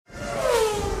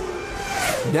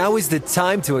Now is the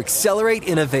time to accelerate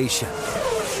innovation.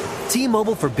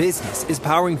 T-Mobile for Business is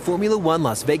powering Formula One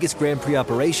Las Vegas Grand Prix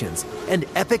operations and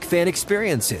epic fan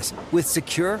experiences with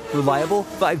secure, reliable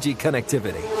 5G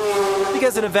connectivity.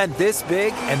 Because an event this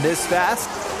big and this fast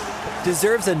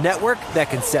deserves a network that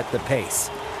can set the pace.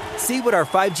 See what our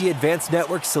 5G advanced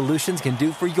network solutions can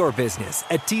do for your business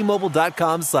at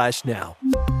T-Mobile.com/now.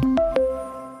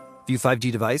 View 5G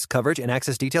device coverage and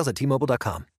access details at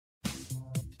T-Mobile.com.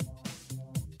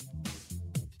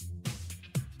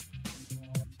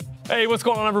 Hey, what's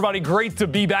going on, everybody? Great to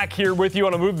be back here with you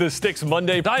on a Move the Sticks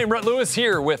Monday. I am Rhett Lewis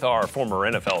here with our former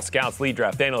NFL scouts, lead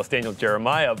draft analyst Daniel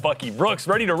Jeremiah, Bucky Brooks,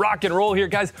 ready to rock and roll here.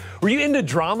 Guys, were you into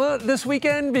drama this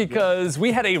weekend? Because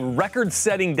we had a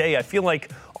record-setting day, I feel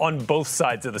like, on both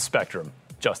sides of the spectrum.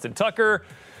 Justin Tucker,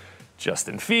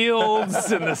 Justin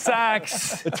Fields, and the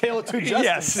sacks. The tale of two Justins.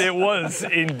 Yes, it was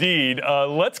indeed.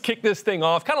 Let's kick this thing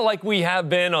off, kind of like we have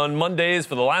been on Mondays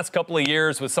for the last couple of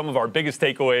years with some of our biggest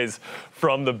takeaways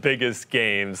from the biggest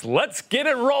games. Let's get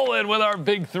it rolling with our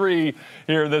big three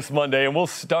here this Monday, and we'll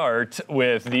start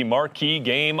with the marquee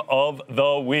game of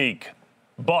the week.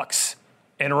 Bucks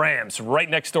and Rams right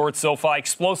next door at SoFi.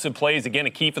 Explosive plays, again, a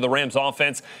key for the Rams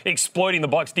offense, exploiting the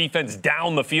Bucs defense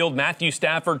down the field. Matthew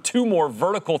Stafford, 2 more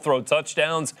vertical throw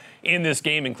touchdowns in this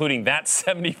game, including that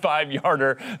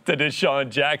 75-yarder to Deshaun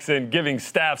Jackson, giving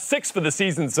Staff 6 for the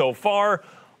season so far.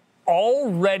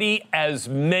 Already as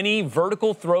many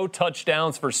vertical throw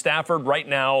touchdowns for Stafford right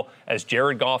now as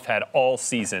Jared Goff had all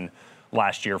season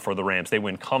last year for the Rams. They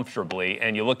win comfortably.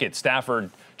 And you look at Stafford,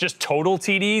 just total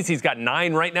TDs, he's got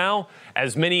 9 right now,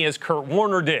 as many as Kurt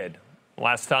Warner did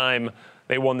last time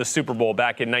they won the Super Bowl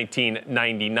back in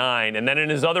 1999. And then in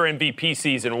his other MVP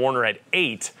season, Warner had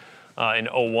 8 in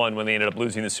 2001 when they ended up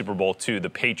losing the Super Bowl to the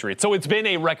Patriots. So it's been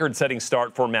a record-setting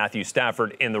start for Matthew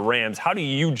Stafford in the Rams. How do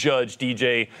you judge,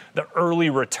 DJ, the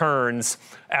early returns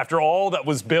after all that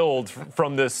was built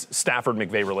from this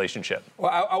Stafford-McVay relationship?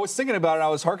 Well, I was thinking about it. I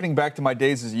was hearkening back to my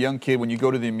days as a young kid when you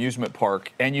go to the amusement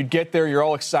park and you'd get there, you're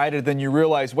all excited, then you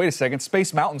realize, wait a second,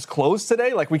 Space Mountain's closed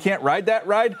today? Like, we can't ride that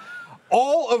ride?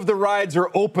 All of the rides are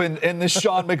open in this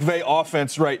Sean McVay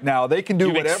offense right now. They can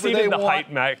do whatever they want. The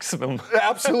height maximum.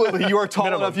 Absolutely. You are tall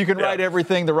enough. You can ride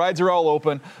everything. The rides are all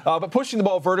open. But pushing the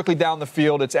ball vertically down the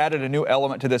field, it's added a new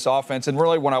element to this offense. And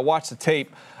really, when I watch the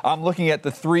tape, I'm looking at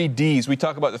the 3 Ds. We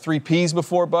talked about the 3 Ps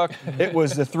before, Buck. It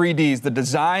was the 3 Ds. The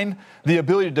design, the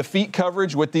ability to defeat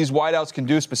coverage, what these wideouts can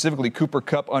do, specifically Cooper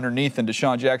Kupp underneath and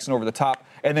Deshaun Jackson over the top,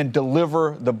 and then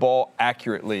deliver the ball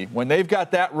accurately. When they've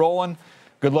got that rolling,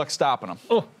 good luck stopping them.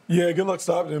 Oh. Yeah, good luck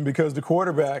stopping them because the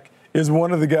quarterback is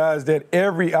one of the guys that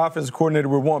every offensive coordinator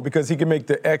would want because he can make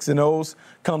the X and O's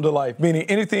come to life. Meaning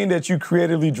anything that you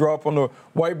creatively draw up on the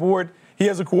whiteboard, he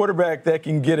has a quarterback that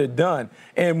can get it done.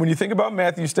 And when you think about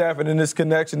Matthew Stafford and this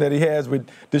connection that he has with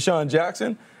Deshaun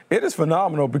Jackson, it is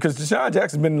phenomenal because Deshaun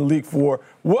Jackson's been in the league for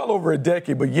well over a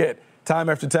decade, but yet time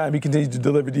after time he continues to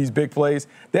deliver these big plays.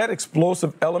 That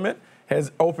explosive element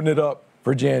has opened it up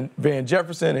for Van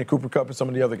Jefferson and Cooper Kupp and some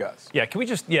of the other guys. Yeah, can we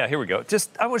here we go. I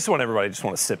just want everybody to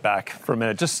want to sit back for a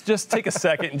minute. Just take a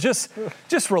second and just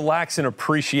relax and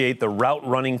appreciate the route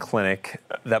running clinic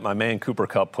that my man Cooper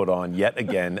Kupp put on yet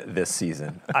again this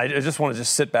season. I just want to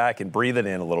sit back and breathe it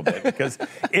in a little bit because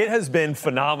it has been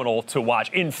phenomenal to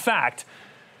watch. In fact,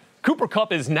 Cooper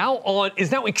Kupp is now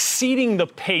exceeding the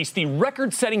pace, the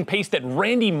record-setting pace that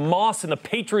Randy Moss and the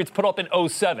Patriots put up in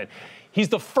 2007. He's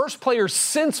the first player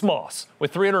since Moss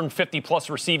with 350-plus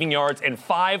receiving yards and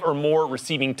 5 or more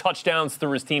receiving touchdowns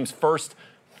through his team's first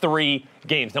 3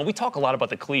 games. Now, we talk a lot about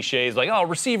the cliches like,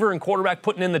 receiver and quarterback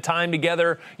putting in the time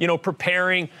together,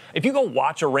 preparing. If you go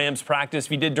watch a Rams practice,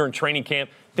 if you did during training camp,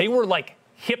 they were like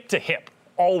hip to hip.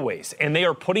 Always. And they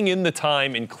are putting in the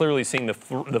time and clearly seeing the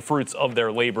fruits of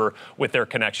their labor with their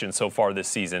connection so far this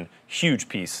season. Huge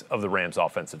piece of the Rams'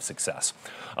 offensive success.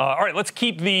 All right, let's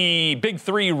keep the big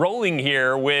 3 rolling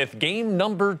here with game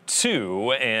number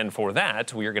 2. And for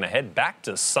that, we are going to head back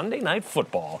to Sunday Night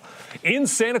Football in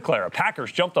Santa Clara.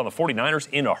 Packers jumped on the 49ers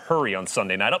in a hurry on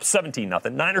Sunday night, up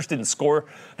 17-0. Niners didn't score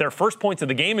their first points of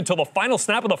the game until the final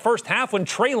snap of the first half when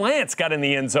Trey Lance got in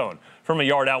the end zone from a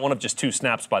yard out, one of just 2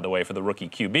 snaps, by the way, for the rookie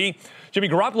QB. Jimmy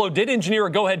Garoppolo did engineer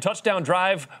a go-ahead touchdown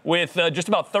drive with just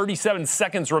about 37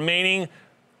 seconds remaining,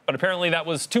 but apparently that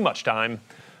was too much time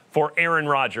for Aaron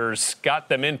Rodgers. Got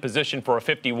them in position for a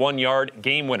 51-yard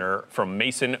game winner from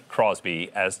Mason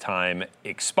Crosby as time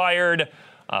expired.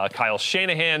 Kyle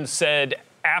Shanahan said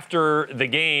after the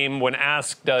game, when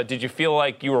asked, did you feel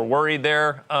like you were worried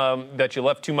there that you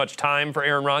left too much time for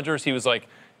Aaron Rodgers? He was like,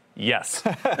 yes,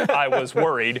 I was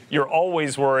worried. You're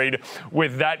always worried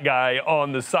with that guy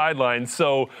on the sideline.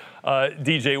 So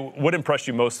DJ, what impressed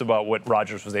you most about what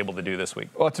Rodgers was able to do this week?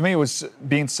 Well, to me, it was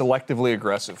being selectively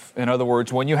aggressive. In other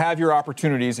words, when you have your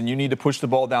opportunities and you need to push the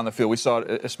ball down the field, we saw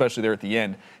it especially there at the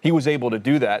end, he was able to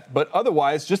do that. But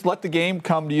otherwise, just let the game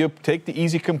come to you, take the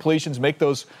easy completions, make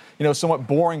those somewhat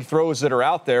boring throws that are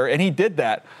out there, and he did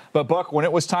that. But, Buck, when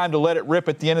it was time to let it rip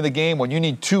at the end of the game, when you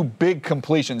need two big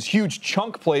completions, huge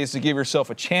chunk plays to give yourself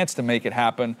a chance to make it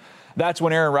happen, that's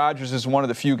when Aaron Rodgers is one of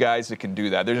the few guys that can do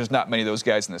that. There's just not many of those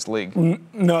guys in this league.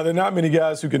 No, there are not many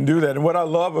guys who can do that. And what I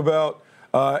love about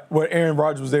what Aaron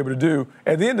Rodgers was able to do,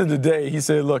 at the end of the day, he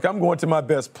said, look, I'm going to my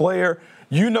best player.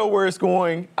 You know where it's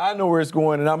going, I know where it's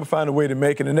going, and I'm going to find a way to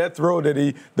make it. And that throw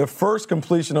that the first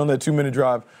completion on that 2-minute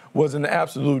drive was an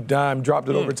absolute dime, dropped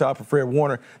it over top of Fred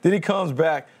Warner. Then he comes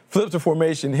back, flips the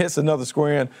formation, hits another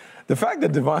square in. The fact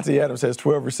that Davante Adams has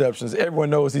 12 receptions, everyone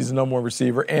knows he's the number one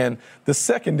receiver. And the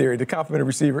secondary, the complementary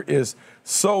receiver, is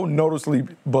so noticeably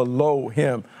below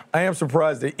him. I am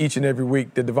surprised that each and every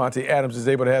week that Davante Adams is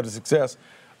able to have the success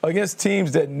against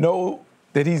teams that know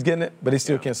that he's getting it, but he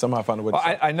still can't somehow find a way to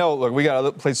well, I know, look, we got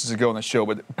other places to go on the show,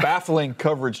 but baffling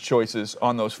coverage choices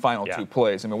on those final two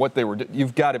plays. I mean, what they were,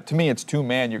 you've got it, to me, it's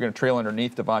two-man. You're going to trail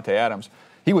underneath Davante Adams.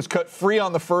 He was cut free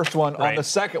on the first one. Right. On the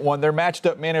second one, they're matched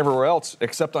up man everywhere else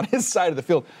except on his side of the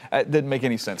field. It didn't make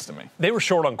any sense to me. They were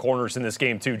short on corners in this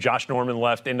game, too. Josh Norman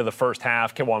left into the first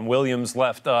half. K'Waun Williams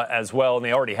left as well. And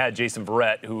they already had Jason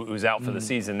Verrett, who's out for the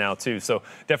season now, too. So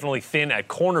definitely thin at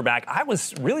cornerback. I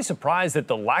was really surprised at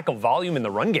the lack of volume in the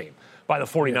run game by the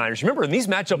 49ers. You remember in these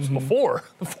matchups before,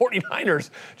 the 49ers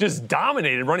just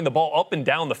dominated running the ball up and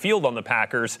down the field on the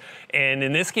Packers. And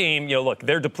in this game, look,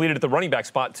 they're depleted at the running back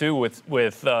spot, too, with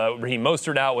Raheem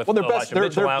Mostert out, with Elijah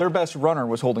Mitchell out. Their best runner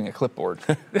was holding a clipboard.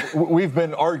 We've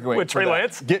been arguing with Trey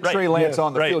Lance? Get Trey Lance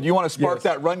on the field. You want to spark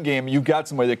that run game, you've got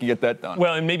somebody that can get that done.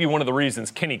 Well, and maybe one of the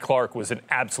reasons Kenny Clark was an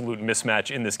absolute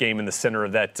mismatch in this game in the center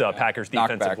of that Packers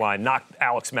defensive line. Knocked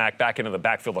Alex Mack back into the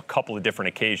backfield a couple of different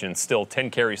occasions. Still 10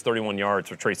 carries, 31 yards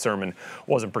for Trey Sermon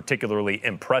wasn't particularly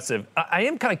impressive. I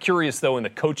am kind of curious, though, in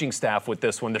the coaching staff with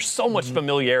this one. There's so much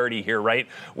familiarity here, right,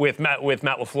 with Matt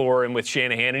LaFleur and with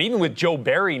Shanahan, and even with Joe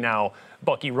Barry now,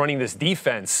 Bucky, running this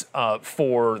defense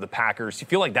for the Packers. Do you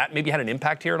feel like that maybe had an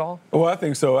impact here at all? Well, I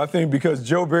think so. I think because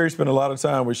Joe Barry spent a lot of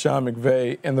time with Sean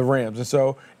McVay and the Rams. And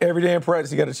so every day in practice,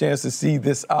 he got a chance to see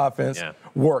this offense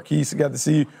work. He's got to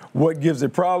see what gives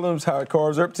it problems, how it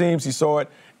carves up teams. He saw it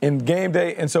in game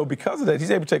day. And so because of that, he's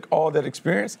able to take all that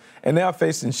experience and now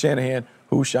facing Shanahan,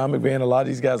 who Sean McVay and a lot of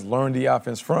these guys learned the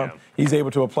offense from. Yeah. He's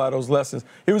able to apply those lessons.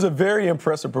 It was a very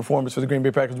impressive performance for the Green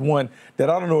Bay Packers, one that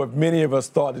I don't know if many of us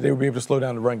thought that they would be able to slow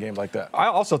down the run game like that. I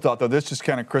also thought, though, this just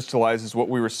kind of crystallizes what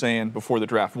we were saying before the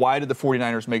draft. Why did the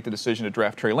 49ers make the decision to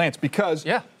draft Trey Lance? Because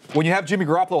when you have Jimmy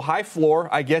Garoppolo, high floor,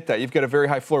 I get that. You've got a very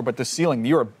high floor, but the ceiling,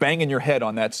 you're banging your head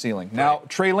on that ceiling. Now,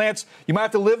 Trey Lance, you might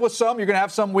have to live with some. You're going to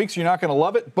have some weeks you're not going to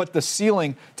love it, but the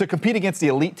ceiling to compete against the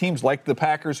elite teams like the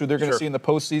Packers, who they're going to see in the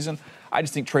postseason, I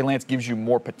just think Trey Lance gives you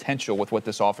more potential with what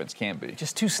this offense can be.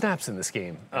 Just 2 snaps in this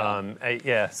game.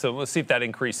 So we'll see if that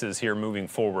increases here moving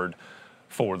forward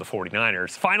for the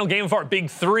 49ers. Final game of our Big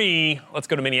Three. Let's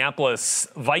go to Minneapolis.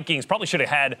 Vikings probably should have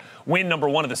had win number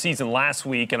 1 of the season last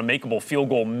week and a makeable field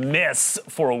goal miss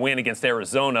for a win against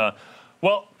Arizona.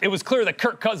 Well, it was clear that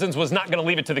Kirk Cousins was not going to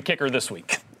leave it to the kicker this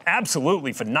week.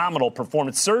 Absolutely phenomenal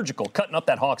performance, surgical, cutting up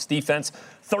that Hawks defense,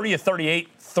 30 of 38,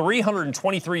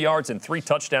 323 yards and 3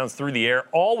 touchdowns through the air,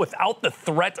 all without the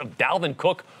threat of Dalvin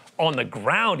Cook on the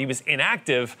ground. He was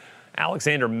inactive.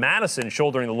 Alexander Mattison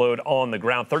shouldering the load on the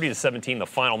ground. 30-17, the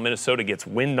final. Minnesota gets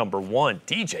win number 1.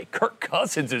 DJ, Kirk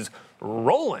Cousins is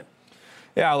rolling.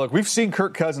 Yeah, look, we've seen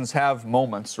Kirk Cousins have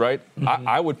moments, right?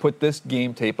 I would put this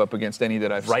game tape up against any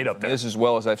that I've seen. Right up there. This as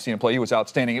well as I've seen him play. He was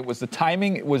outstanding. It was the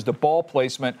timing. It was the ball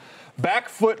placement. Back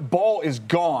foot ball is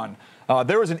gone.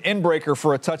 There was an in-breaker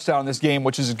for a touchdown in this game,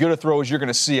 which is as good a throw as you're going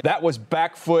to see. That was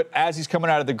back foot as he's coming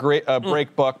out of the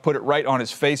break, Buck, put it right on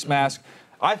his face mask.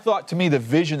 I thought, to me, the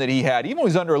vision that he had, even when he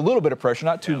was under a little bit of pressure,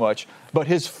 not too much, but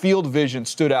his field vision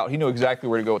stood out. He knew exactly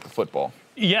where to go with the football.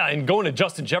 Yeah, and going to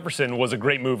Justin Jefferson was a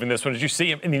great move in this one. Did you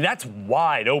see him? I mean, that's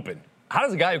wide open. How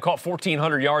does a guy who caught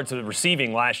 1,400 yards of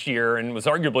receiving last year and was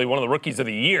arguably one of the rookies of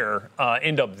the year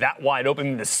end up that wide open? I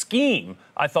mean, the scheme,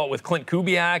 I thought, with Clint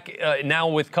Kubiak, now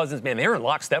with Cousins, man, they're in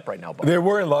lockstep right now, Bob. They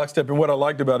were in lockstep, and what I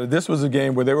liked about it, this was a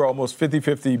game where they were almost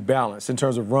 50-50 balanced in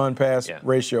terms of run-pass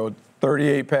ratio.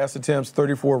 38 pass attempts,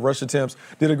 34 rush attempts.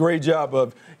 Did a great job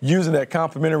of using that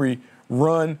complementary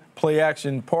run, play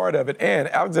action part of it. And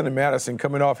Alexander Mattison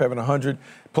coming off having 100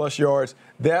 plus yards.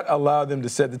 That allowed them to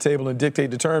set the table and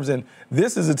dictate the terms. And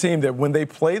this is a team that when they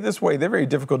play this way, they're very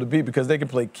difficult to beat because they can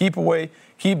play keep away,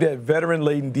 keep that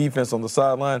veteran-laden defense on the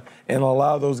sideline, and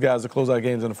allow those guys to close out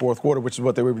games in the fourth quarter, which is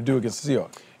what they were able to do against the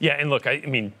Seahawks. Yeah, and look, I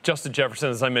mean, Justin Jefferson,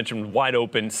 as I mentioned, wide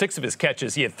open. 6 of his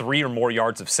catches, he had 3 or more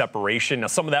yards of separation. Now,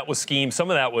 some of that was scheme.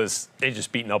 Some of that was they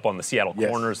just beating up on the Seattle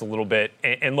corners a little bit.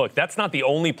 And look, that's not the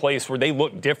only place where they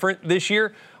look different this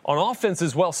year. On offense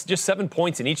as well, just 7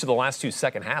 points in each of the last 2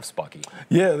 second halves, Bucky.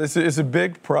 Yeah, this is a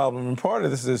big problem. And part of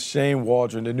this is Shane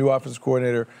Waldron, the new offensive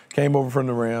coordinator, came over from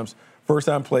the Rams,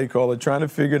 first-time play caller, trying to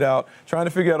figure out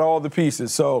all the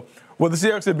pieces. So what the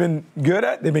Seahawks have been good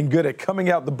at, they've been good at coming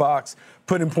out the box,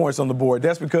 putting points on the board.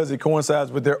 That's because it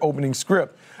coincides with their opening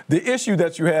script. The issue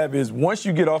that you have is once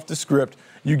you get off the script,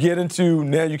 you get into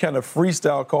now you kind of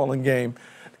freestyle calling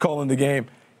the game.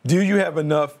 Do you have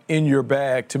enough in your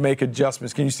bag to make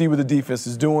adjustments? Can you see what the defense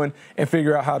is doing and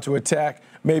figure out how to attack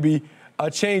maybe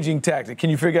a changing tactic? Can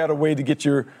you figure out a way to get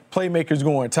your playmakers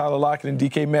going? Tyler Lockett and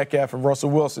DK Metcalf and Russell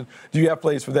Wilson. Do you have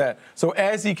plays for that? So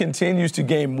as he continues to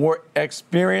gain more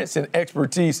experience and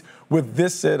expertise with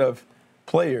this set of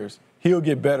players, he'll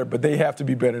get better, but they have to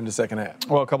be better in the second half.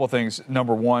 Well, a couple of things.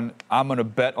 Number one, I'm going to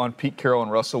bet on Pete Carroll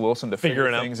and Russell Wilson to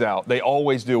figure things out. They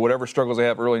always do. Whatever struggles they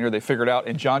have early in the year, they figure it out.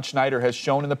 And John Schneider has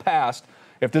shown in the past,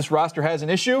 if this roster has an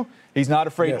issue, he's not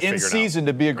afraid in season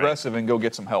to be aggressive and go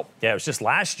get some help. Yeah, it was just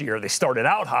last year they started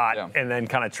out hot and then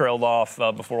kind of trailed off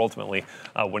before ultimately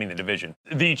winning the division.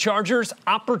 The Chargers,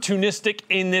 opportunistic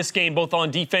in this game, both on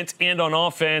defense and on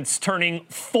offense, turning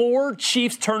 4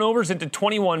 Chiefs turnovers into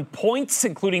 21 points,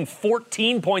 including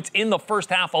 14 points in the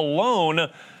first half alone.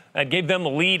 That gave them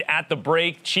the lead at the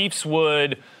break. Chiefs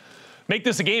would make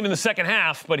this a game in the second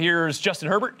half, but here's Justin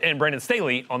Herbert and Brandon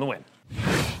Staley on the win.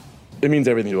 It means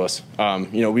everything to us.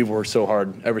 We've worked so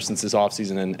hard ever since this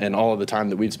offseason and all of the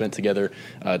time that we've spent together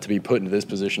to be put into this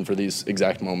position for these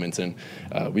exact moments. And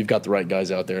we've got the right guys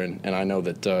out there. And I know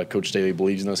that Coach Staley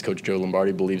believes in us. Coach Joe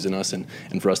Lombardi believes in us. And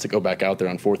for us to go back out there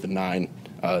on 4th and 9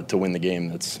 to win the game,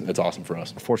 that's awesome for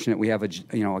us. Fortunate we have a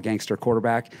gangster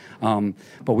quarterback,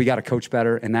 but we got to coach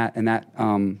better in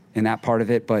that part of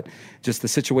it. But just the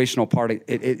situational part,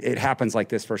 it happens like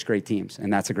this for great teams,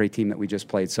 and that's a great team that we just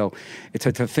played. So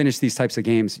to finish these types of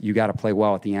games, you got to play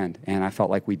well at the end, and I felt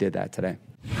like we did that today.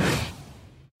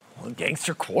 Well,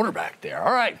 gangster quarterback there.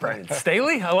 All right, Brandon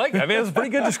Staley. I like that. I mean, that's a pretty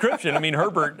good description. I mean,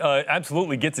 Herbert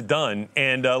absolutely gets it done.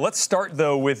 And let's start,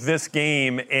 though, with this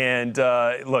game. And,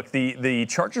 look, the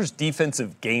Chargers'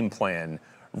 defensive game plan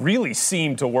really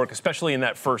seemed to work, especially in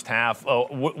that first half.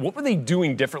 What were they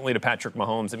doing differently to Patrick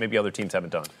Mahomes that maybe other teams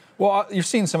haven't done? Well, you're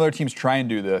seeing some other teams try and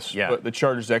do this, but the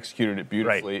Chargers executed it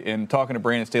beautifully. Right. And talking to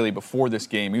Brandon Staley before this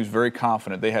game, he was very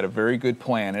confident. They had a very good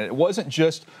plan. And it wasn't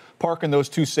just parking those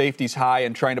 2 safeties high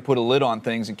and trying to put a lid on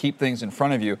things and keep things in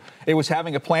front of you. It was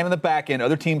having a plan in the back end.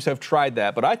 Other teams have tried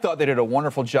that. But I thought they did a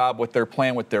wonderful job with their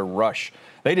plan with their rush.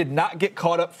 They did not get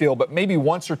caught upfield, but maybe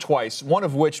once or twice, one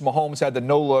of which Mahomes had the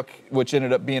no-look, which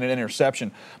ended up being an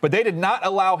interception. But they did not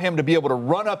allow him to be able to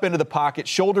run up into the pocket,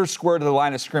 shoulders square to the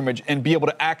line of scrimmage, and be able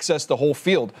to access the whole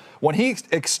field. When he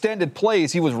extended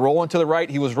plays, he was rolling to the right,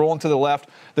 he was rolling to the left.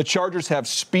 The Chargers have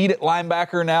speed at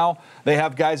linebacker now. They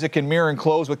have guys that can mirror and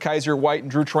close with Kaiser White and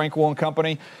Drew Tranquill and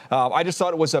company. I just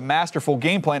thought it was a masterful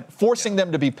game plan, forcing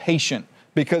them to be patient.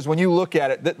 Because when you look at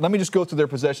it, let me just go through their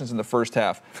possessions in the first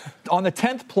half. On the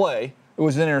 10th play, it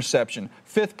was an interception.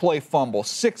 5th play, fumble.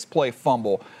 6th play,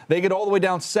 fumble. They get all the way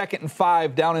down 2nd and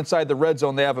 5, down inside the red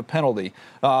zone. They have a penalty.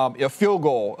 A field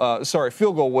goal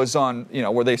was on,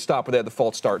 where they stopped, where they had the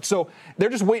false start. So they're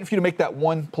just waiting for you to make that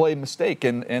one play mistake.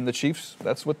 And the Chiefs,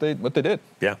 that's what they did.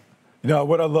 Yeah.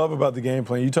 What I love about the game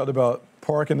plan, you talked about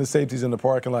parking the safeties in the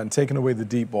parking lot and taking away the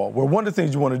deep ball. Well, one of the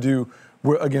things you want to do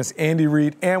against Andy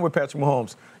Reid and with Patrick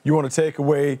Mahomes, you want to take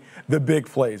away the big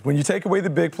plays. When you take away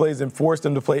the big plays and force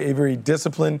them to play a very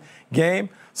disciplined game,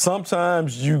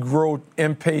 sometimes you grow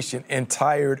impatient and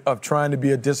tired of trying to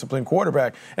be a disciplined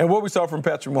quarterback. And what we saw from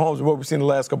Patrick Mahomes and what we've seen the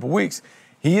last couple of weeks,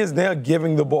 he is now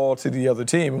giving the ball to the other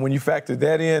team. And when you factor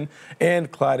that in,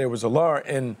 and Clyde Edwards-Helaire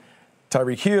and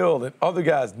Tyreek Hill and other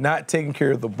guys not taking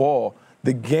care of the ball,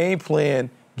 the game plan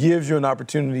gives you an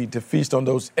opportunity to feast on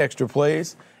those extra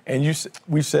plays. And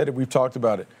we've said it, we've talked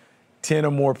about it. 10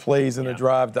 or more plays in a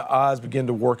drive, the odds begin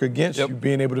to work against you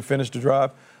being able to finish the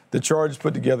drive. The Chargers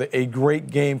put together a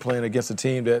great game plan against a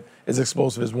team that is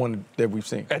explosive as one that we've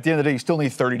seen. At the end of the day, you still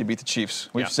need 30 to beat the Chiefs.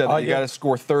 We've said that you got to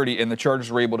score 30, and the Chargers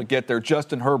were able to get there.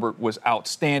 Justin Herbert was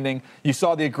outstanding. You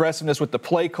saw the aggressiveness with the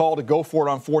play call to go for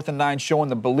it on 4th and 9, showing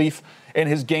the belief and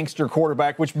his gangster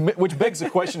quarterback, which begs the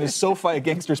question, is SoFi a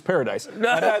gangster's paradise?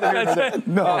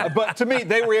 But to me,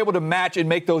 they were able to match and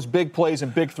make those big plays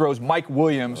and big throws. Mike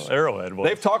Williams. Arrowhead was.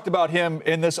 They've talked about him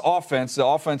in this offense, the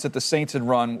offense that the Saints had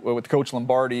run with Coach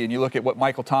Lombardi, and you look at what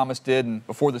Michael Thomas did, and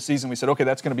before the season we said, okay,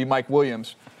 that's going to be Mike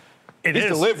Williams. He's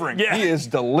delivering. Yeah. He is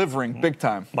delivering big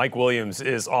time. Mike Williams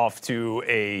is off to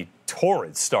a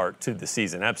torrid start to the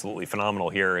season. Absolutely phenomenal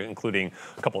here, including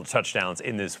a couple of touchdowns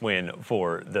in this win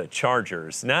for the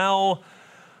Chargers. Now,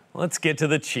 let's get to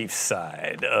the Chiefs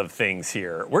side of things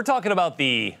here. We're talking about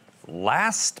the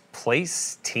last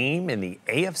place team in the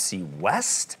AFC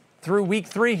West through week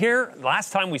 3 here.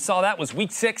 Last time we saw that was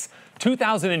week 6,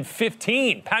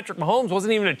 2015. Patrick Mahomes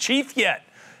wasn't even a Chief yet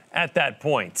at that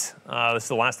point. This is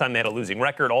the last time they had a losing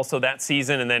record also that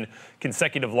season, and then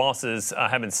consecutive losses.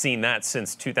 Haven't seen that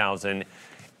since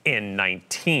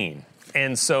 2019.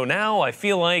 And so now I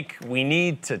feel like we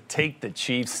need to take the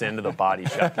Chiefs into the body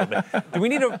shop a little bit. Do we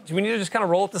need to just kind of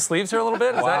roll up the sleeves here a little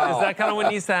bit? Is that kind of what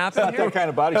needs to happen here? That kind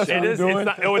of body shop. It is. It's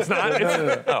not. Oh, it's not.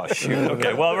 Oh, shoot.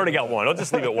 Okay. Well, I've already got one. I'll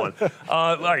just leave it one.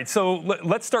 All right. So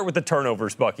let's start with the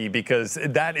turnovers, Bucky, because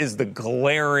that is the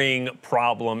glaring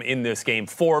problem in this game.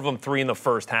 4 of them, 3 in the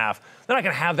first half. They're not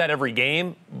going to have that every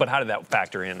game, but how did that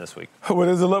factor in this week? Well,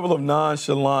 there's a level of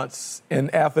nonchalance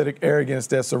and athletic arrogance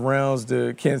that surrounds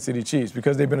the Kansas City Chiefs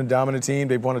because they've been a dominant team.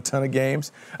 They've won a ton of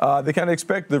games. They kind of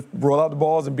expect to roll out the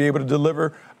balls and be able to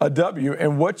deliver a W.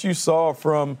 And what you saw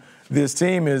from this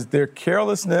team is their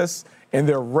carelessness and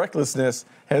their recklessness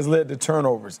has led to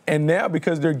turnovers. And now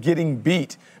because they're getting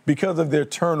beat because of their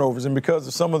turnovers and because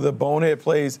of some of the bonehead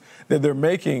plays that they're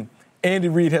making, Andy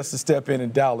Reid has to step in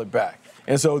and dial it back.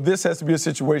 And so this has to be a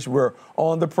situation where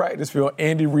on the practice field,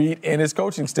 Andy Reid and his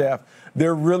coaching staff,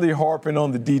 they're really harping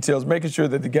on the details, making sure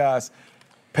that the guys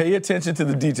pay attention to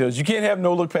the details. You can't have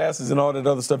no-look passes and all that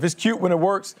other stuff. It's cute when it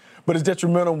works, but it's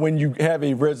detrimental when you have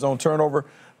a red zone turnover.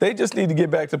 They just need to get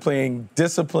back to playing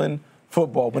disciplined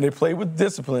football. When they play with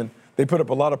discipline, they put up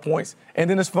a lot of points,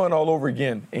 and then it's fun all over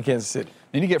again in Kansas City.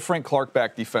 You need to get Frank Clark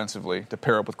back defensively to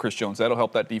pair up with Chris Jones. That'll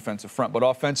help that defensive front. But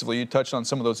offensively, you touched on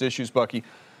some of those issues, Bucky.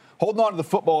 Holding on to the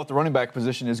football at the running back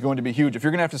position is going to be huge. If you're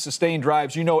going to have to sustain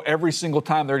drives, you know every single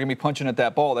time they're going to be punching at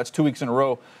that ball. That's 2 weeks in a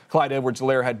row. Clyde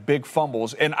Edwards-Helaire had big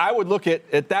fumbles. And I would look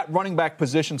at that running back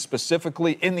position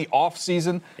specifically in the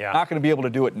offseason. Not going to be able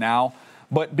to do it now.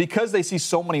 But because they see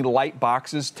so many light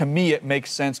boxes, to me it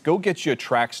makes sense. Go get you a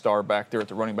track star back there at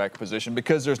the running back position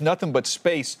because there's nothing but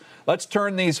space. Let's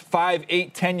turn these 5,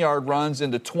 8, 10-yard runs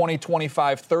into 20,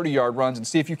 25, 30-yard runs and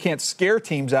see if you can't scare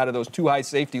teams out of those 2 high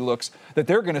safety looks that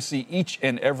they're going to see each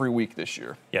and every week this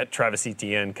year. Yeah, Travis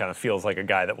Etienne kind of feels like a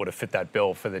guy that would have fit that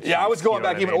bill for the Chiefs. Yeah, I was going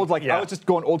back even old. I was just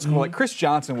going old school. Like Chris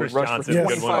Johnson would rush for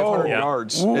 2,500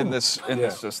 yards in this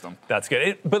system. That's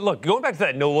good. But look, going back to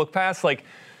that no-look pass, like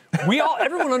 –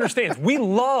 everyone understands. We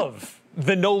love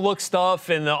the no-look stuff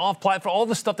and the off-platform, all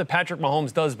the stuff that Patrick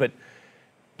Mahomes does, but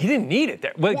he didn't need it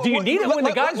there. Do you need it when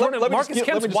the guy's running? Marcus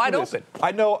Kemp's wide open.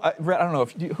 I know. I don't know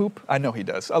if you hoop. I know he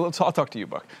does. I'll talk to you,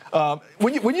 Buck.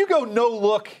 When you go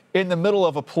no-look in the middle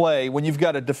of a play, when you've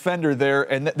got a defender there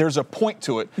and there's a point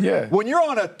to it. Yeah. When you're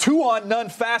on a 2-on-none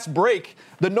fast break,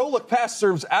 the no-look pass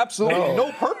serves absolutely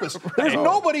no purpose. There's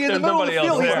nobody in the middle of the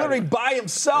field. He's literally by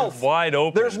himself. He's wide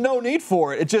open. There's no need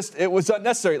for it. It was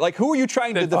unnecessary. Like, who are you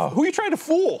trying to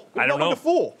fool? I don't know. No one to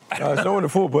fool. There's no one to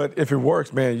fool, but if it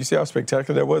works, man, you see how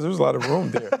spectacular that was? There was a lot of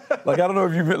room there. Like, I don't know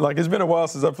if you've been, like, it's been a while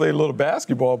since I played a little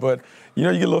basketball, but, you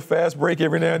get a little fast break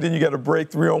every now and then. You got a break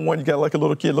 3-on-1. You got like a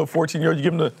little kid, little 14-year-old. You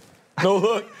give him the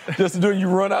no-look just to do it. You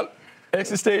run out,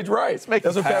 exit stage right.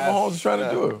 That's what Pat Mahomes is trying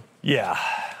to do. Yeah.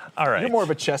 All right. You're more of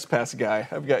a chess pass guy.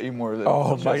 I've got you more of a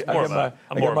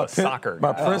soccer guy.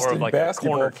 My Princeton like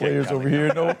basketball players over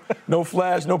here. No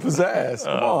flash, no pizzazz.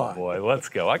 Come on. Oh, boy, let's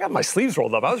go. I got my sleeves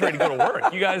rolled up. I was ready to go to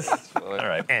work. You guys. All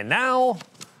right. And now,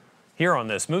 here on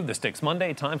this Move the Sticks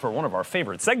Monday, time for one of our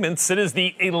favorite segments. It is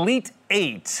the Elite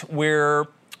 8, where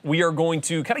we are going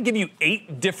to kind of give you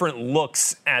 8 different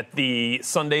looks at the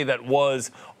Sunday that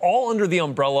was, all under the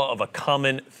umbrella of a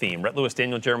common theme. Rhett Lewis,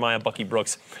 Daniel Jeremiah, Bucky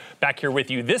Brooks, back here with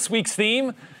you. This week's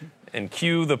theme, and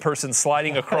cue the person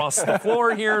sliding across the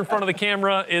floor here in front of the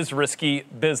camera, is risky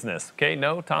business. Okay,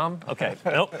 no, Tom? Okay,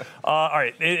 nope. All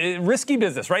right, risky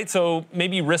business, right? So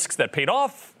maybe risks that paid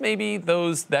off, maybe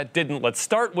those that didn't. Let's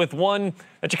start with one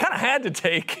that you kind of had to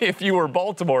take if you were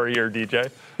Baltimore here,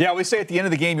 DJ. Yeah, we say at the end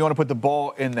of the game you want to put the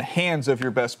ball in the hands of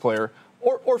your best player.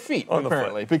 Or feet,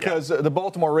 apparently, because the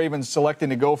Baltimore Ravens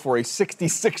selecting to go for a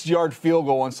 66-yard field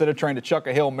goal instead of trying to chuck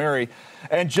a Hail Mary.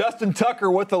 And Justin Tucker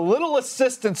with a little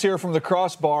assistance here from the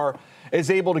crossbar is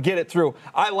able to get it through.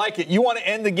 I like it. You want to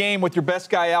end the game with your best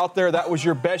guy out there. That was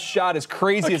your best shot, as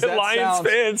crazy as that Lions sounds.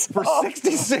 Fans. For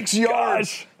 66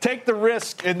 yards. Take the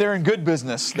risk, and they're in good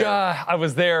business there. I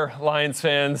was there, Lions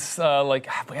fans.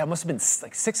 It must have been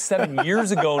like 6-7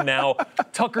 years ago now.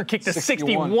 Tucker kicked a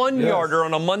 61-yarder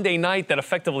on a Monday night that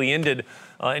effectively ended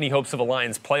any hopes of a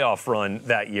Lions playoff run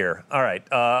that year. All right.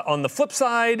 On the flip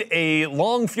side, a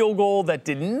long field goal that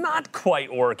did not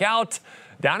quite work out.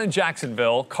 Down in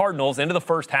Jacksonville, Cardinals, into the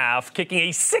first half, kicking a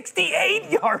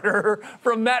 68-yarder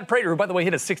from Matt Prater, who, by the way,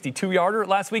 hit a 62-yarder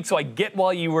last week, so I get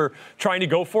why you were trying to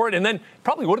go for it. And then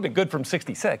probably would have been good from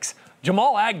 66.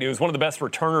 Jamal Agnew is one of the best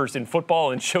returners in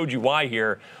football and showed you why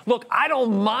here. Look, I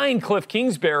don't mind Cliff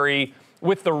Kingsbury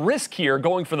with the risk here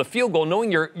going for the field goal,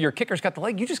 knowing your kicker's got the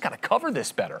leg. You just got to cover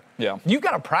this better. Yeah. You've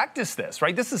got to practice this,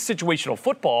 right? This is situational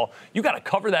football. You got to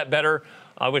cover that better.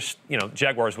 I wish,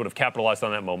 Jaguars would have capitalized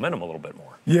on that momentum a little bit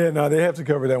more. Yeah, no, they have to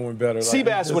cover that one better.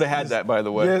 Seabass would have had that, by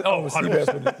the way. Yeah,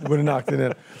 Seabass would have knocked it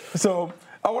in. So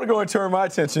I want to go and turn my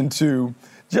attention to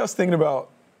just thinking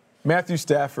about Matthew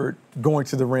Stafford going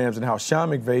to the Rams and how Sean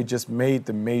McVay just made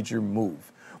the major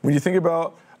move. When you think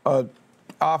about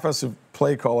offensive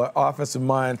play caller, offensive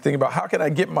mind, think about how can I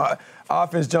get my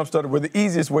offense jump-started with the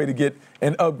easiest way to get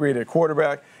an upgrade at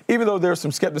quarterback. Even though there's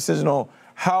some skepticism on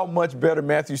how much better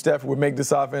Matthew Stafford would make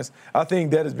this offense, I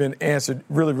think that has been answered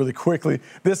really, really quickly.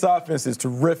 This offense is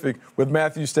terrific with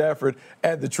Matthew Stafford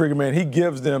at the trigger man. He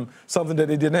gives them something that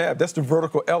they didn't have. That's the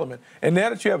vertical element. And now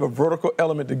that you have a vertical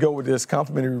element to go with this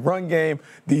complementary run game,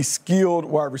 these skilled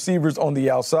wide receivers on the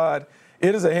outside,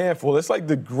 it is a handful. It's like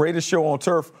the greatest show on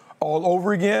turf all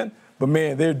over again. But,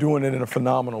 man, they're doing it in a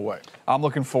phenomenal way. I'm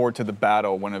looking forward to the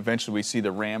battle when eventually we see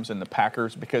the Rams and the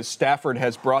Packers, because Stafford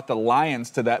has brought the Lions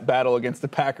to that battle against the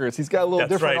Packers. He's got a little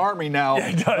different army now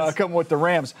coming with the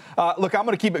Rams. Look, I'm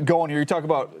going to keep it going here. You talk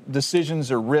about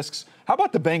decisions or risks. How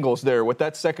about the Bengals there with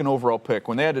that second overall pick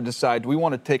when they had to decide, do we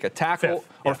want to take a tackle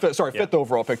fifth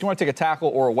overall pick? Do you want to take a tackle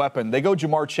or a weapon? They go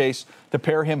Jamar Chase to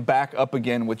pair him back up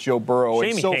again with Joe Burrow. Shame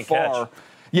and he so can't far. catch.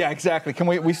 Yeah, exactly. Can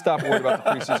we stop worrying about the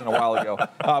preseason a while ago?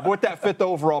 But with that fifth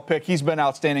overall pick, he's been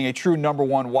outstanding, a true number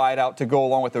one wideout to go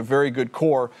along with a very good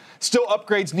core. Still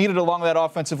upgrades needed along that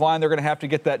offensive line. They're going to have to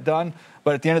get that done.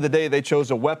 But at the end of the day, they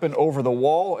chose a weapon over the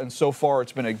wall, and so far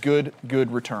it's been a good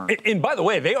return. And by the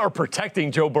way, they are protecting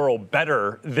Joe Burrow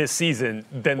better this season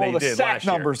than they did last year. The sack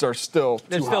numbers are still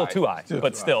too high.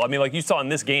 But still, I mean, like you saw in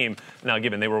this game, now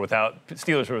given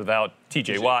Steelers were without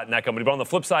T.J. Watt and that company, but on the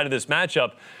flip side of this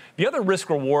matchup, the other risk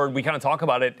reward, we kind of talk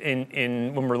about it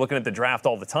in when we're looking at the draft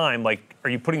all the time, like, are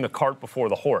you putting the cart before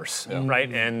the horse,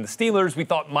 right? And the Steelers, we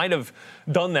thought, might have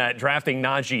done that, drafting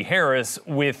Najee Harris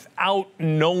without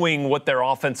knowing what their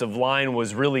offensive line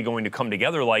was really going to come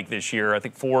together like this year. I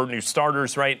think 4 new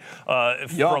starters, right,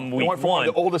 from week from one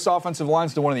of the oldest offensive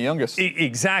lines to one of the youngest.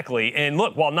 Exactly. And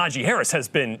look, while Najee Harris has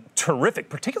been terrific,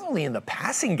 particularly in the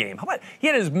passing game, how about he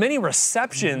had as many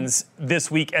receptions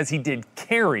this week as he did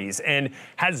carries and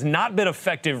has not been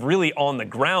effective really on the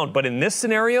ground. But in this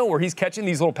scenario where he's catching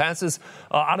these little passes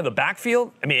out of the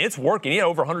backfield, I mean, it's working. He had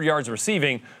over 100 yards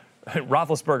receiving.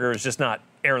 Roethlisberger is just not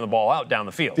airing the ball out down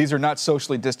the field. These are not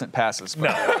socially distant passes.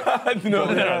 No,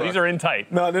 these are in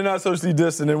tight. No, they're not socially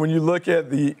distant. And when you look at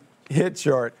the hit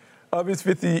chart, of his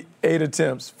 58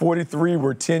 attempts, 43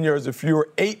 were 10 yards or fewer,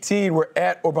 18 were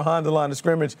at or behind the line of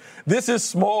scrimmage. This is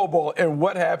small ball, and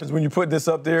what happens when you put this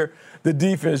up there? The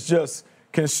defense just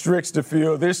constricts the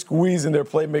field. They're squeezing their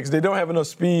playmakers. They don't have enough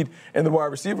speed in the wide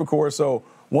receiver core. So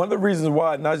one of the reasons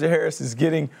why Najee Harris is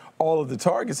getting all of the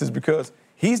targets is because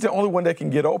he's the only one that can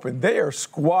get open. They are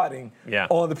squatting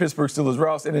on the Pittsburgh Steelers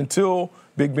routes, and until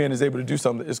Big Ben is able to do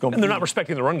something, it's going to be. And they're not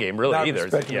respecting the run game really not either.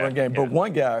 Respecting the run game, but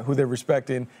one guy who they're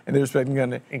respecting, and they're respecting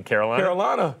in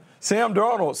Carolina. Sam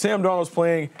Darnold. Sam Darnold's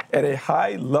playing at a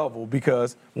high level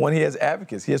because, one, he has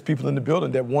advocates. He has people in the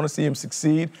building that want to see him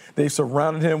succeed. They've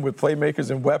surrounded him with playmakers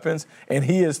and weapons, and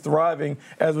he is thriving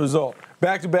as a result.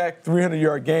 Back-to-back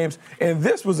 300-yard games, and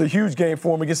this was a huge game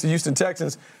for him against the Houston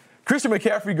Texans. Christian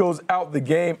McCaffrey goes out the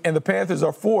game, and the Panthers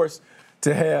are forced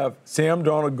to have Sam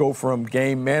Darnold go from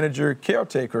game manager,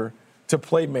 caretaker, to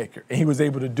playmaker, and he was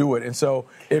able to do it. And so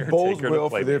it bodes well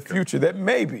for their future that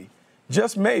maybe,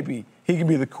 just maybe, he can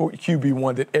be the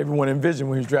QB1 that everyone envisioned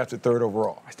when he was drafted 3rd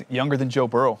overall. I think younger than Joe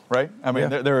Burrow, right? I mean,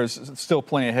 there is still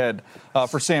plenty ahead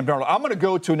for Sam Darnold. I'm going to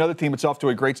go to another team that's off to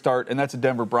a great start, and that's the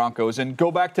Denver Broncos, and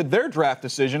go back to their draft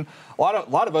decision. A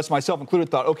lot of us, myself included,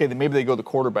 thought, okay, then maybe they go the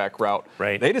quarterback route.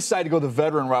 Right. They decide to go the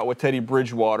veteran route with Teddy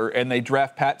Bridgewater, and they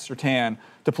draft Pat Surtain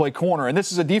to play corner. And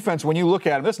this is a defense, when you look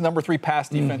at them, this is number 3 pass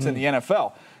defense in the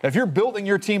NFL. If you're building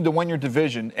your team to win your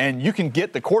division and you can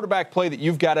get the quarterback play that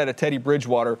you've got out of Teddy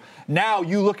Bridgewater, now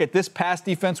you look at this pass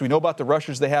defense. We know about the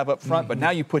rushers they have up front, but now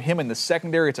you put him in the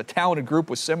secondary. It's a talented group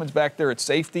with Simmons back there at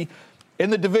safety. In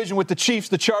the division with the Chiefs,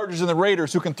 the Chargers, and the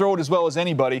Raiders, who can throw it as well as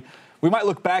anybody, we might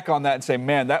look back on that and say,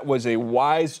 man, that was a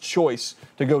wise choice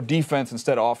to go defense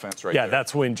instead of offense right there. Yeah,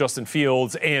 that's when Justin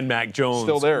Fields and Mac Jones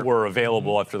were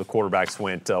available after the quarterbacks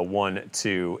went 1,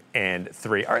 2, and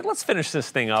 3. All right, let's finish this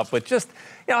thing up with just,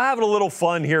 having a little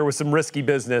fun here with some risky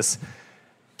business.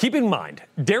 Keep in mind,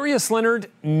 Darius Leonard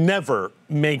never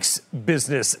makes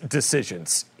business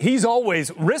decisions. He's always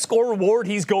risk or reward,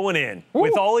 he's going in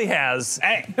with all he has.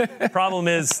 Hey. Problem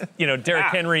is, Derrick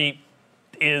Henry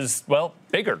is,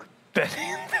 bigger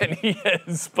than he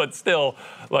is, but still,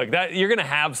 look, that you're going to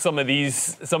have some of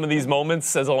these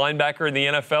moments as a linebacker in the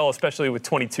NFL, especially with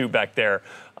 22 back there.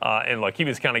 And look, he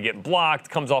was kind of getting blocked,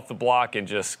 comes off the block, and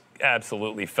just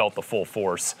absolutely felt the full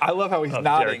force. I love how he's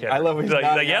nodding. I love how he's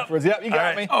nodding afterwards. Yep, you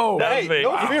got me. Oh, hey,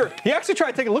 no fear. He actually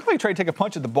tried to looked like he tried to take a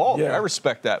punch at the ball. Yeah. I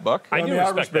respect that, Buck. I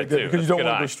respect that too. Because you don't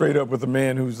want to go straight up with a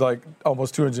man who's like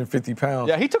almost 250 pounds.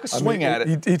 Yeah, he took a swing at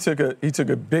it. He took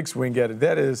a big swing at it.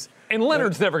 That is. And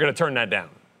Leonard's never going to turn that down.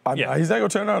 He's not going to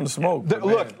turn on the smoke.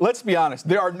 Look, let's be honest.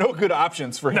 There are no good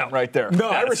options for him right there. No,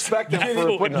 I respect him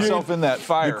for putting himself in that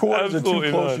fire. The quarters are too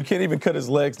close. You can't even cut his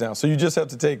legs down. So you just have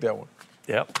to take that one.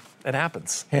 Yep, it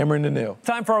happens. Hammering the nail.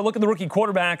 Time for our look at the rookie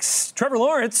quarterbacks. Trevor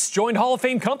Lawrence joined Hall of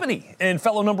Fame company and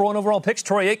fellow number 1 overall picks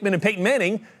Troy Aikman and Peyton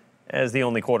Manning as the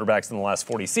only quarterbacks in the last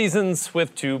 40 seasons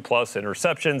with 2+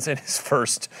 interceptions in his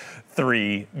first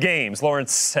 3 games.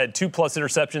 Lawrence had 2+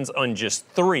 interceptions on just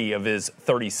 3 of his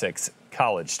 36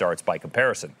 college starts by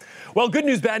comparison. Well, good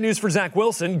news, bad news for Zach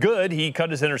Wilson. Good, he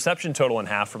cut his interception total in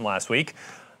half from last week.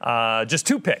 Just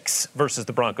 2 picks versus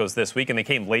the Broncos this week, and they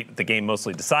came late. The game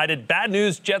mostly decided. Bad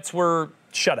news, Jets were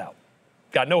shut out.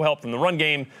 Got no help from the run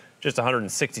game, just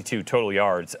 162 total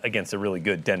yards against a really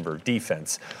good Denver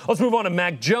defense. Let's move on to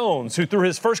Mac Jones, who threw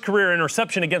his first career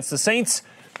interception against the Saints,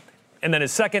 and then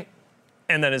his second,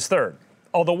 and then his third.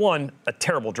 Although one, a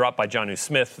terrible drop by Jonnu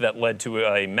Smith that led to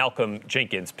a Malcolm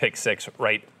Jenkins pick 6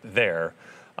 right there.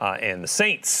 And the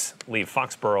Saints leave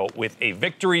Foxborough with a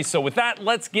victory. So with that,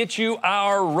 let's get you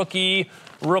our rookie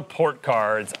report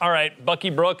cards. All right, Bucky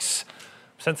Brooks,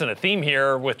 sensing a theme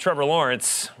here with Trevor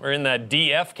Lawrence. We're in that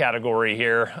DF category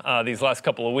here these last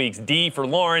couple of weeks. D for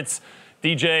Lawrence.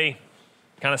 DJ,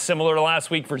 kind of similar to last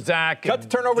week for Zach. Cut the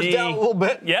turnovers down a little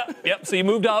bit. Yep. So you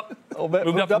moved up. A little bit.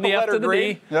 Moved up from the F to the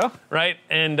D. Yeah. Right?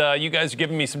 And you guys are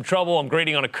giving me some trouble. I'm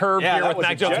grading on a curve here with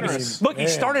Mac Jones. Look, he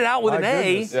started out with an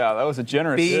A. Yeah, that was a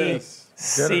generous B.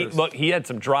 C. Look, he had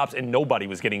some drops, and nobody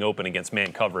was getting open against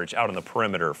man coverage out on the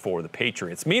perimeter for the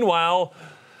Patriots. Meanwhile,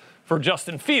 for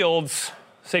Justin Fields,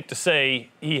 safe to say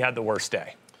he had the worst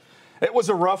day. It was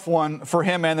a rough one for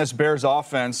him and this Bears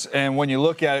offense. And when you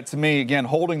look at it, to me, again,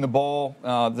 holding the ball,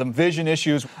 the vision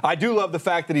issues. I do love the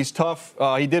fact that he's tough.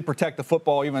 He did protect the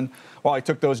football even while he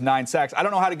took those 9 sacks. I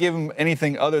don't know how to give him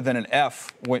anything other than an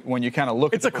F when you kind of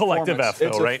look at the performance. It's a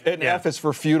collective F, though, right? An F is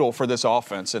for futile for this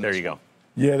offense. And there you go.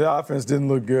 Yeah, the offense didn't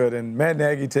look good. And Matt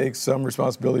Nagy takes some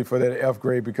responsibility for that F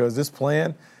grade because this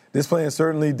plan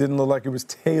certainly didn't look like it was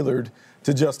tailored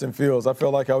to Justin Fields. I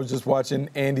felt like I was just watching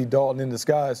Andy Dalton in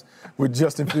disguise with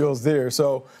Justin Fields there.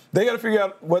 So they got to figure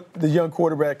out what the young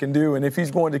quarterback can do. And if he's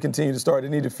going to continue to start, they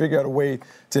need to figure out a way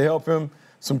to help him.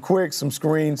 Some quicks, some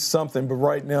screens, something. But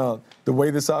right now, the way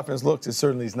this offense looks, it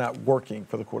certainly is not working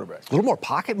for the quarterback. A little more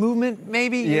pocket movement,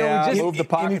 maybe? Yeah, just move the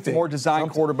pocket, more designed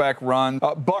quarterback run.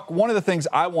 Buck, one of the things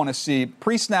I want to see,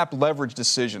 pre-snap leverage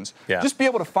decisions. Yeah. Just be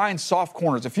able to find soft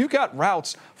corners. If you've got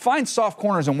routes, find soft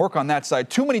corners and work on that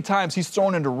side. Too many times he's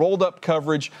thrown into rolled-up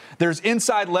coverage. There's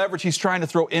inside leverage. He's trying to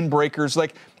throw in breakers.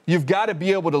 You've got to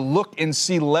be able to look and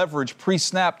see leverage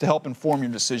pre-snap to help inform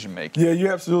your decision-making. Yeah, you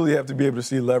absolutely have to be able to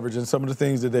see leverage. And some of the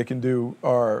things that they can do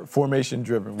are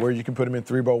formation-driven, where you can put him in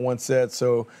 3-by-1 sets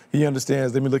so he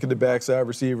understands, let me look at the backside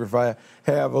receiver. If I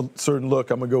have a certain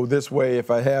look, I'm going to go this way. If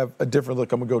I have a different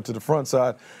look, I'm going to go to the front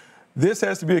side. This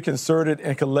has to be a concerted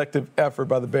and collective effort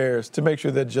by the Bears to make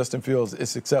sure that Justin Fields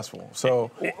is successful. So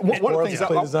one of the things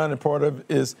play design, and part of it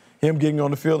is him getting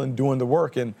on the field and doing the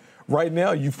work. And right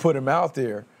now, you've put him out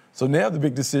there. So now the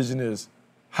big decision is,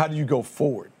 how do you go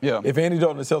forward? Yeah. If Andy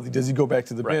Dalton is healthy, does he go back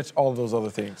to the bench? All of those other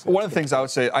things. One of the things I would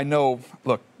say, I know,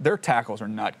 look, their tackles are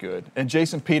not good. And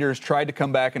Jason Peters tried to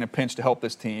come back in a pinch to help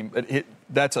this team.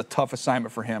 That's a tough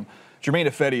assignment for him. Jermaine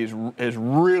Ifedi has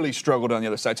really struggled on the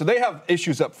other side. So they have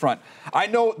issues up front. I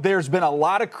know there's been a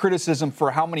lot of criticism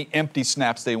for how many empty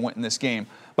snaps they went in this game.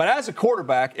 But But as a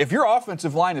quarterback, if your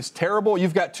offensive line is terrible,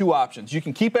 you've got two options. You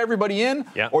can keep everybody in,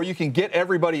 or you can get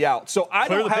everybody out. So I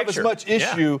don't have as much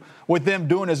issue with them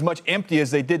doing as much empty as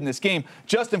they did in this game.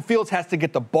 Justin Fields has to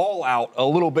get the ball out a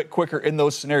little bit quicker in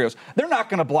those scenarios. They're not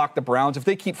going to block the Browns. If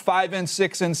they keep 5 in,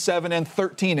 6 in, 7 in,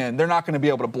 13 in, they're not going to be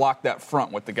able to block that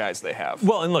front with the guys they have.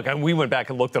 Well, and look, we went back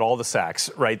and looked at all the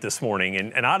sacks this morning,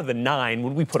 and out of the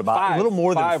 9, we put about a little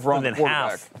more than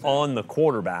half on the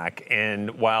quarterback.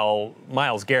 And while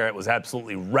Myles Garrett was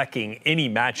absolutely wrecking any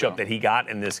matchup that he got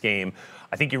in this game,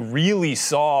 I think you really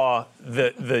saw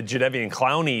the Jadeveon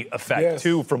Clowney effect,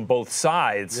 too, from both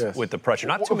sides with the pressure.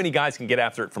 Not too many guys can get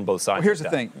after it from both sides. Well, here's the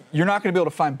thing. You're not going to be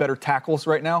able to find better tackles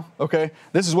right now, okay?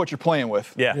 This is what you're playing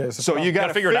with. So you got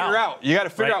to figure it out. You got to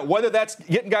figure out whether that's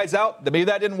getting guys out. Maybe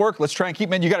that didn't work. Let's try and keep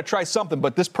them in. You got to try something.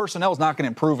 But this personnel is not going to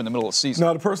improve in the middle of the season.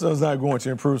 No, the personnel is not going to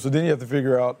improve. So then you have to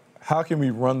figure out, how can we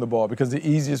run the ball? Because the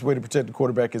easiest way to protect the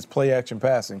quarterback is play-action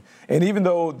passing. And even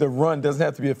though the run doesn't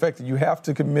have to be effective, you have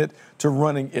to commit to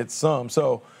running it some.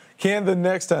 So can the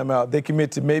next time out they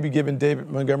commit to maybe giving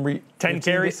David Montgomery 10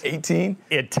 carries? 18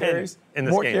 10 carries? In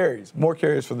this game. More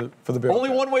carries for the Bears. Only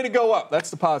one way to go up.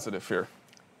 That's the positive here.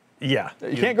 Yeah.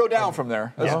 You can't go down from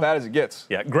there. That's as bad as it gets.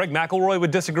 Yeah. Greg McElroy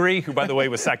would disagree, who, by the way,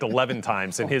 was sacked 11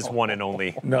 times in his one and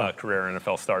only career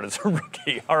NFL start as a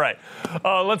rookie. All right.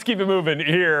 Let's keep it moving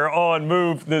here on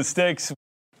Move the Sticks.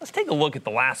 Let's take a look at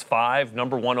the last 5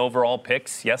 number 1 overall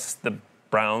picks. Yes, the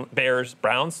Browns.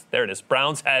 There it is.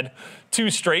 Browns had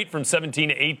 2 straight from 17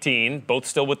 to 18, both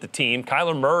still with the team.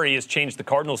 Kyler Murray has changed the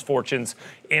Cardinals' fortunes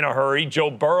in a hurry.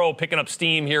 Joe Burrow picking up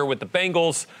steam here with the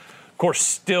Bengals. Of course,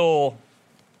 still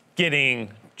getting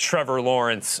Trevor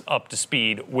Lawrence up to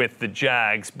speed with the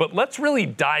Jags. But let's really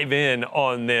dive in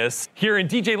on this here. And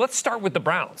DJ, let's start with the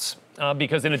Browns.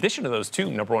 Because in addition to those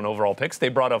 2 number 1 overall picks, they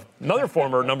brought another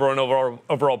former number 1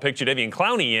 overall pick, Jadeveon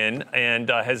Clowney, in, and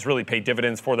has really paid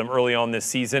dividends for them early on this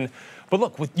season. But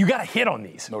look, you got to hit on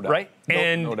these, right?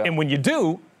 No doubt. And when you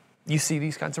do, you see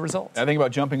these kinds of results. I think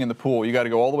about jumping in the pool. You got to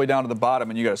go all the way down to the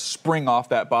bottom, and you got to spring off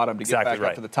that bottom to get back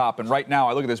up to the top. And right now,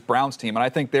 I look at this Browns team, and I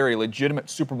think they're a legitimate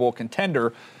Super Bowl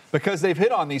contender because they've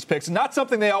hit on these picks. Not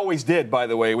something they always did, by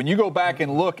the way. When you go back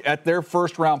and look at their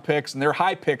first-round picks and their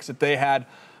high picks that they had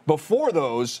before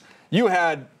those, you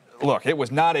had, look, it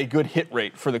was not a good hit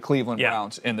rate for the Cleveland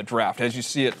Browns in the draft. As you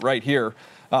see it right here,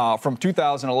 from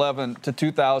 2011 to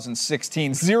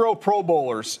 2016, 0 Pro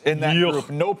Bowlers in that group.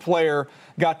 No player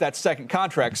got that second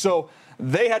contract. So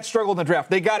they had struggled in the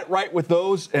draft. They got it right with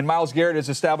those, and Myles Garrett has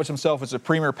established himself as a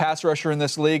premier pass rusher in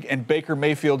this league, and Baker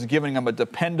Mayfield's giving him a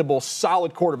dependable,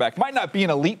 solid quarterback. Might not be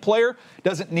an elite player,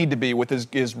 doesn't need to be with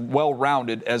as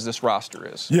well-rounded as this roster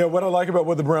is. Yeah, what I like about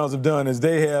what the Browns have done is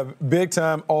they have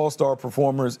big-time all-star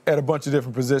performers at a bunch of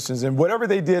different positions, and whatever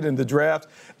they did in the draft,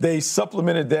 they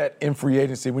supplemented that in free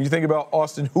agency. When you think about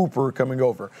Austin Hooper coming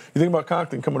over, you think about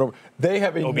Conklin coming over, they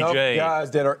have enough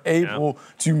guys that are able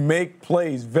to make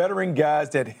plays, veteran guys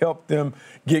that help them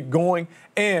get going.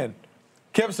 And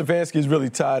Kevin Stefanski has really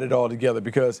tied it all together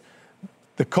because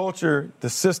the culture, the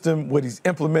system, what he's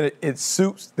implemented, it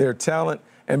suits their talent.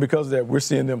 And because of that, we're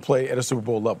seeing them play at a Super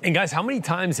Bowl level. And guys, how many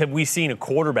times have we seen a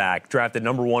quarterback drafted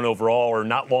number 1 overall or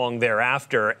not long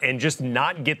thereafter and just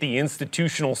not get the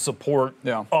institutional support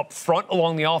up front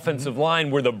along the offensive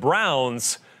line, where the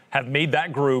Browns have made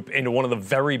that group into one of the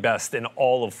very best in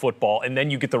all of football. And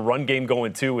then you get the run game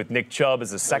going, too, with Nick Chubb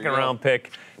as a second-round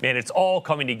pick. Man, it's all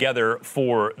coming together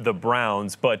for the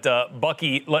Browns. But,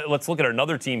 Bucky, let's look at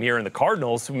another team here in the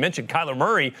Cardinals. We mentioned Kyler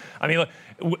Murray. I mean,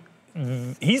 look,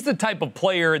 he's the type of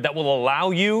player that will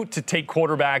allow you to take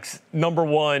quarterbacks number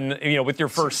 1, with your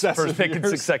first pick in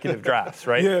successive drafts,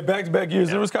 right? Yeah, back-to-back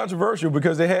years. It was controversial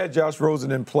because they had Josh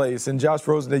Rosen in place, and Josh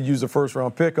Rosen, they used a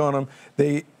first-round pick on him.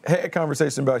 They had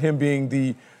conversation about him being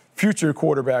the future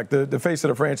quarterback, the face of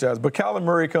the franchise. But Kyler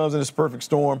Murray comes in this perfect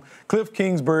storm. Cliff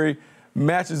Kingsbury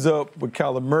matches up with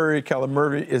Kyler Murray. Kyler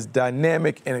Murray is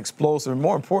dynamic and explosive, and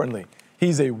more importantly,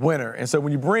 he's a winner. And so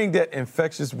when you bring that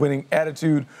infectious winning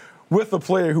attitude with a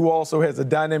player who also has a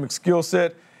dynamic skill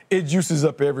set, it juices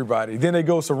up everybody. Then they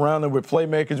go surround them with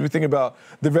playmakers. We think about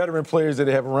the veteran players that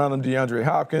they have around them, DeAndre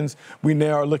Hopkins. We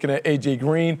now are looking at A.J.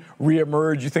 Green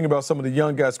reemerge. You think about some of the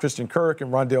young guys, Christian Kirk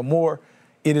and Rondale Moore.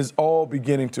 It is all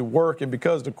beginning to work. And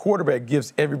because the quarterback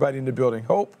gives everybody in the building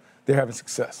hope, they're having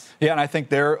success. Yeah, and I think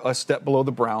they're a step below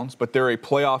the Browns, but they're a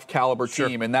playoff caliber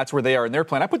team, and that's where they are in their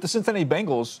plan. I put the Cincinnati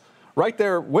Bengals right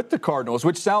there with the Cardinals,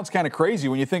 which sounds kind of crazy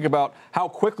when you think about how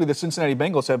quickly the Cincinnati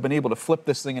Bengals have been able to flip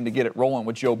this thing and to get it rolling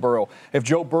with Joe Burrow. If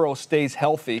Joe Burrow stays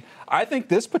healthy, I think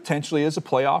this potentially is a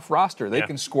playoff roster. They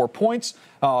can score points.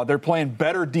 They're playing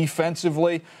better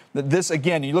defensively. This,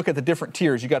 again, you look at the different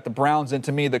tiers. You got the Browns, and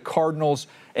to me, the Cardinals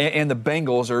and the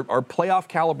Bengals are playoff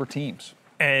caliber teams.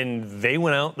 And they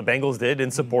went out, the Bengals did,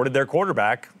 and supported their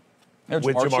quarterback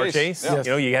with Jamar Chase. Yeah. You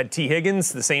know, you had T.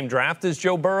 Higgins, the same draft as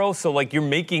Joe Burrow. So, like, you're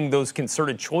making those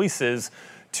concerted choices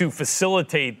to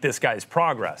facilitate this guy's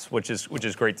progress, which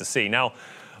is great to see. Now,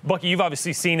 Bucky, you've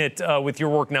obviously seen it with your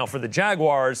work now for the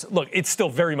Jaguars. Look, it's still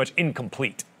very much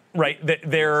incomplete. Right,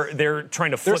 they're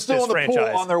trying to flip this franchise. They're still in the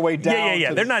pool on their way down.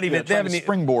 Yeah. They're not even. They haven't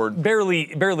springboard.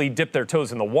 Barely dipped their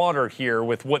toes in the water here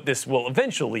with what this will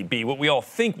eventually be. What we all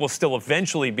think will still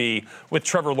eventually be with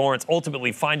Trevor Lawrence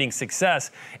ultimately finding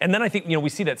success. And then I think we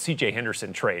see that C.J.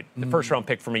 Henderson trade, the first-round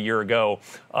pick from a year ago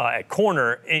at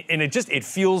corner, and it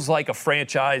feels like a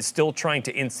franchise still trying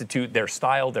to institute their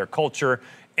style, their culture,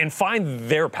 and find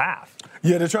their path.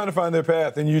 Yeah, they're trying to find their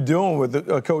path, and you're dealing with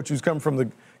a coach who's come from the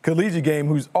collegiate game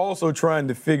who's also trying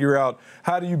to figure out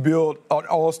how do you build an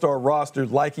all-star roster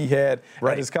like he had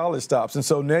at his college stops. And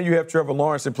so now you have Trevor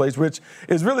Lawrence in place, which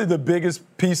is really the biggest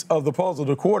piece of the puzzle,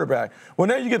 the quarterback. Well,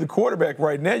 now you get the quarterback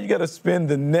right. Now you got to spend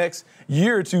the next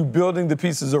year or two building the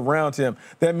pieces around him.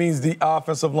 That means the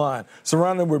offensive line,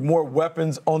 surrounding him with more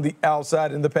weapons on the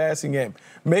outside in the passing game,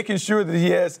 making sure that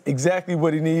he has exactly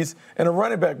what he needs and a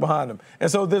running back behind him. And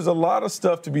so there's a lot of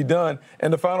stuff to be done.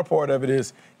 And the final part of it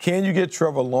is, can you get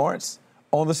Trevor Lawrence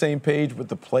on the same page with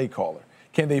the play caller?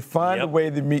 Can they find a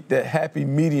way to meet that happy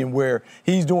medium where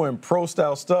he's doing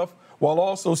pro-style stuff while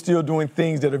also still doing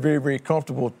things that are very, very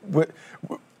comfortable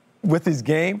with his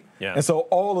game? Yeah. And so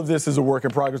all of this is a work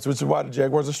in progress, which is why the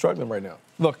Jaguars are struggling right now.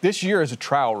 Look, this year is a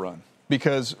trial run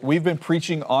because we've been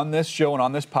preaching on this show and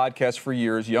on this podcast for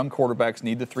years. Young quarterbacks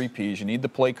need the 3 Ps. You need the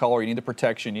play caller, you need the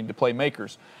protection, you need the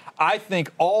playmakers. I think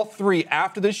all three,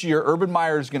 after this year, Urban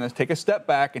Meyer is going to take a step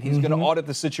back and he's going to audit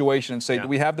the situation and say, do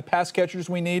we have the pass catchers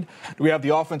we need? Do we have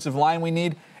the offensive line we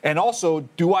need? And also,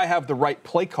 do I have the right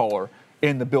play caller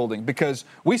in the building? Because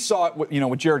we saw it,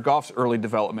 with Jared Goff's early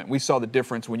development. We saw the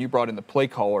difference when you brought in the play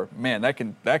caller. Man, that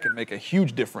can make a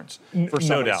huge difference for somebody.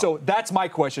 No doubt. So that's my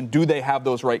question. Do they have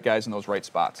those right guys in those right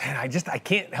spots? And I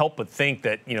can't help but think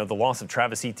that, the loss of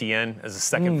Travis Etienne as a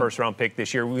second first-round pick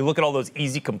this year, we look at all those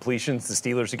easy completions the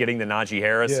Steelers are getting to Najee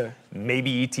Harris. Yeah.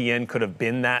 Maybe Etienne could have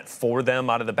been that for them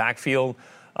out of the backfield.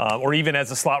 Or even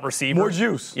as a slot receiver. More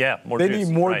juice. Yeah, more juice. They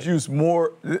need more juice,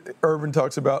 more. Urban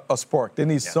talks about a spark. They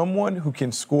need someone who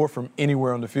can score from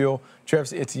anywhere on the field.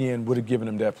 Travis Etienne would have given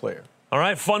them that player. All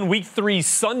right, fun Week 3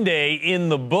 Sunday in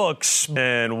the books.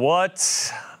 And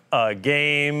what a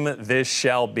game this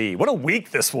shall be. What a week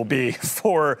this will be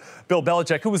for Bill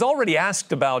Belichick, who was already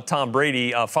asked about Tom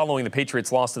Brady following the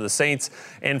Patriots' loss to the Saints.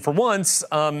 And for once,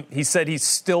 he said he's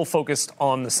still focused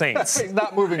on the Saints. He's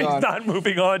not moving on. He's not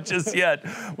moving on just yet.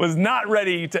 Was not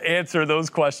ready to answer those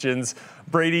questions.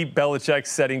 Brady, Belichick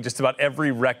setting just about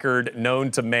every record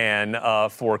known to man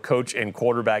for coach and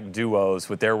quarterback duos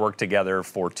with their work together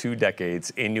for 2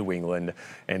 decades in New England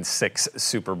and 6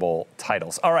 Super Bowl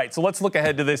titles. All right, so let's look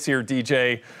ahead to this here,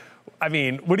 DJ. I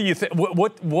mean, what do you think?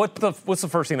 What's the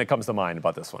first thing that comes to mind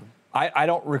about this one? I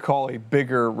don't recall a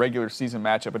bigger regular season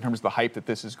matchup in terms of the hype that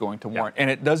this is going to warrant. And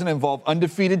it doesn't involve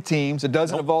undefeated teams. It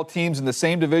doesn't involve teams in the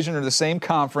same division or the same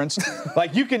conference.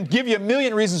 Like, you can give you a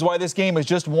million reasons why this game is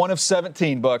just one of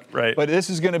 17, Buck. Right. But this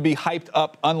is going to be hyped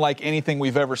up unlike anything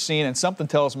we've ever seen. And something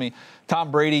tells me Tom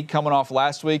Brady coming off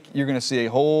last week, you're going to see a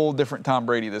whole different Tom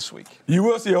Brady this week. You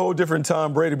will see a whole different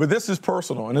Tom Brady, but this is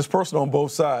personal, and it's personal on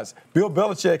both sides. Bill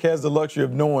Belichick has the luxury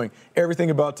of knowing everything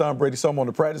about Tom Brady. Saw him on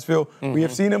the practice field. We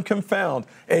have seen him confound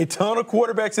a ton of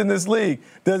quarterbacks in this league.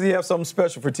 Does he have something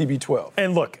special for TB12?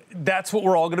 And look, that's what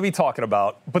we're all going to be talking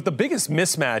about. But the biggest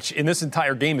mismatch in this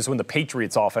entire game is when the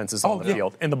Patriots offense is on the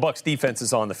field and the Bucs defense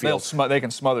is on the field. They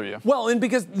can smother you. Well, and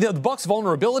because the Bucs'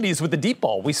 vulnerability is with the deep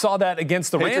ball. We saw that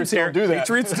against the Rams here.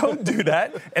 Patriots don't do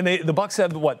that. And the Bucs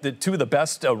have, the 2 of the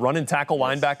best run and tackle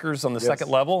linebackers on the second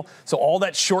level. So all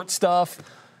that short stuff.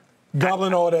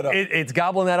 Gobbling all that up. It's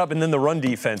gobbling that up, and then the run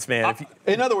defense, man.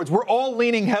 In other words, we're all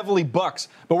leaning heavily Bucs,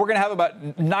 but we're going to have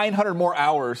about 900 more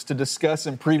hours to discuss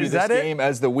and preview this game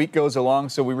as the week goes along,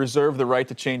 so we reserve the right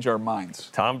to change our minds.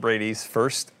 Tom Brady's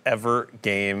first ever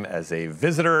game as a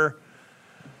visitor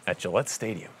at Gillette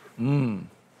Stadium.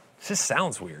 This just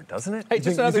sounds weird, doesn't it? Hey,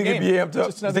 just another game. You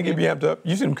think he'd be amped up?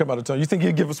 You seen him come out of town. You think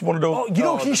he'd give us one of those?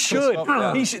 Oh, he should.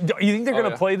 He should. You think they're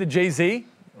going to play the Jay-Z?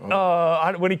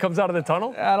 When he comes out of the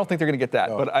tunnel? I don't think they're going to get that,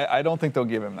 but I don't think they'll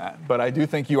give him that. But I do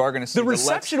think you are going to see the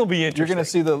reception will be interesting. You're going to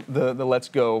see the let's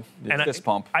go fist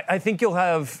pump. I think you'll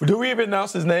have. Do we even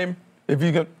announce his name? If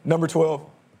you go number 12,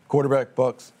 quarterback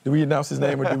Bucks. Do we announce his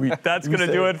name or do we? That's going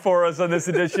to do it for us on this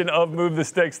edition of Move the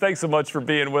Sticks. Thanks so much for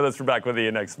being with us. We're back with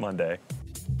you next Monday.